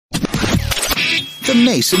The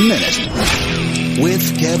Nason Minute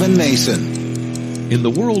with Kevin Nason. In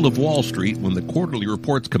the world of Wall Street, when the quarterly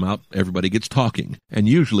reports come out, everybody gets talking. And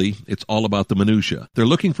usually, it's all about the minutia. They're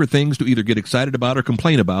looking for things to either get excited about or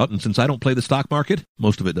complain about, and since I don't play the stock market,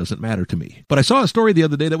 most of it doesn't matter to me. But I saw a story the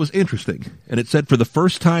other day that was interesting, and it said for the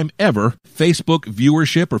first time ever, Facebook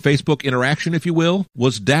viewership, or Facebook interaction, if you will,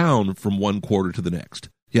 was down from one quarter to the next.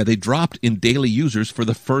 Yeah, they dropped in daily users for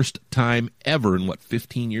the first time ever in,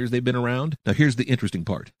 15 years they've been around? Now, here's the interesting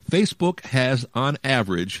part. Facebook has, on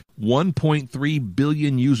average, 1.3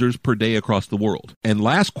 billion users per day across the world. And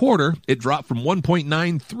last quarter, it dropped from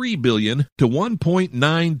 1.93 billion to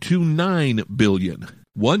 1.929 billion.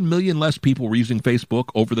 1 million less people were using Facebook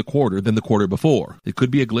over the quarter than the quarter before. It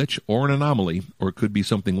could be a glitch or an anomaly, or it could be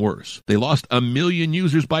something worse. They lost 1 million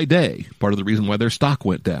users by day, part of the reason why their stock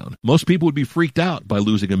went down. Most people would be freaked out by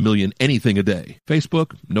losing 1 million anything a day.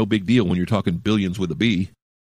 Facebook, no big deal when you're talking billions with a B.